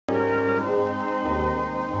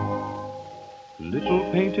Little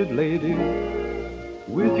painted lady,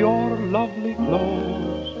 with your lovely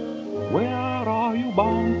clothes, where are you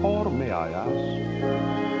bound for, may I ask?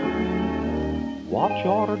 What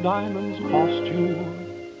your diamonds cost you,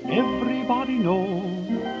 everybody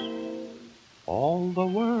knows. All the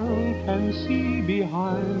world can see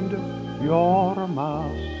behind your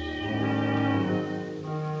mask.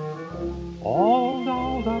 All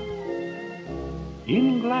dolled up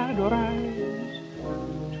in glad rags,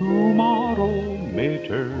 tomorrow may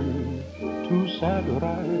turn to sad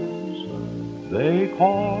rags. They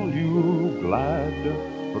call you glad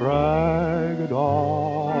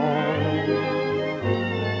ragdoll.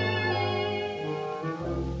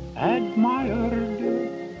 Admired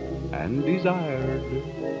and desired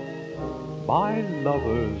by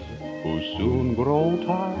lovers who soon grow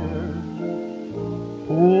tired.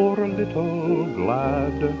 Poor little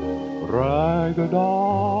glad ragdoll.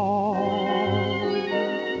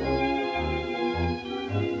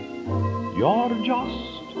 You're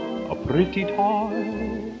just a pretty toy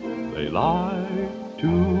they like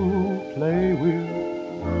to play with,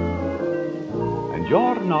 and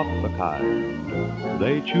you're not the kind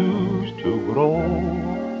they choose to grow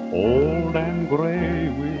old and gray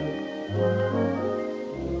with.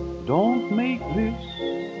 Don't make this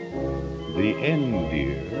the end,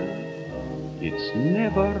 dear. It's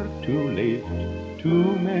never too late to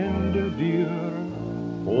mend, dear.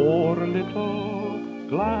 Poor little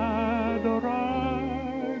glad ragdoll.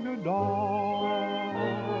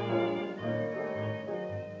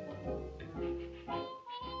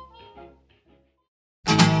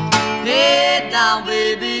 Hey now,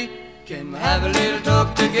 baby, can we have a little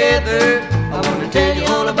talk together? I want to tell you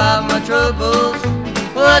all about my troubles.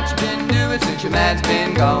 What you been doing since your man's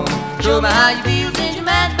been gone? Show me how you feel since your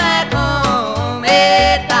man's back home.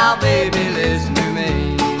 Hey now, baby, listen to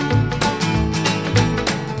me.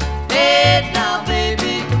 Hey now,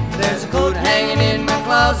 baby, there's a coat hanging in my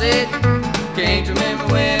closet. Can't remember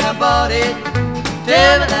when I bought it.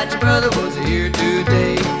 Tell me that your brother was here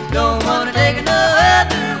today. Don't want to take it no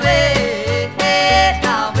other way. Hey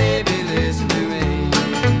now, baby, listen to me.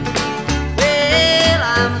 Well,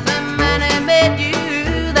 I'm the same man that made you.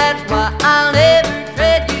 That's why I'll never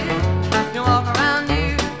trade you. You walk around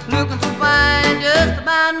you looking so fine, just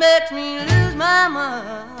about makes me lose my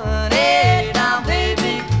mind. Hey now,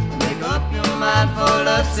 baby, make up your mind for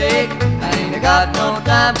love's sake. I ain't got no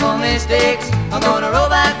time for mistakes. I'm gonna roll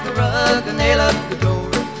back the rug and nail up the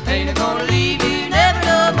door. Ain't gonna leave you never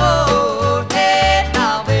no more. Hey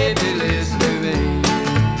now, baby, listen to me.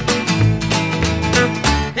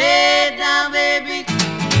 Hey now, baby.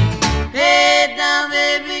 Hey now,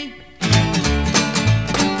 baby.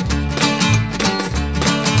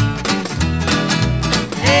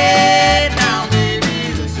 Hey now,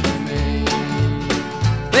 baby, listen to me.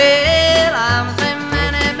 Well, I'm the same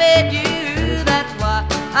man that made you. That's why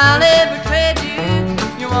I'll never trade you.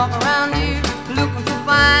 You walk around you looking so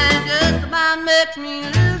fine, just about makes me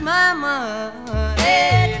lose my mind.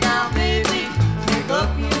 Hey now, baby, make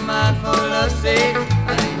up your mind for love's sake.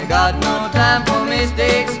 I ain't got no time for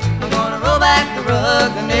mistakes. I'm gonna roll back the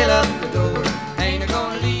rug and nail up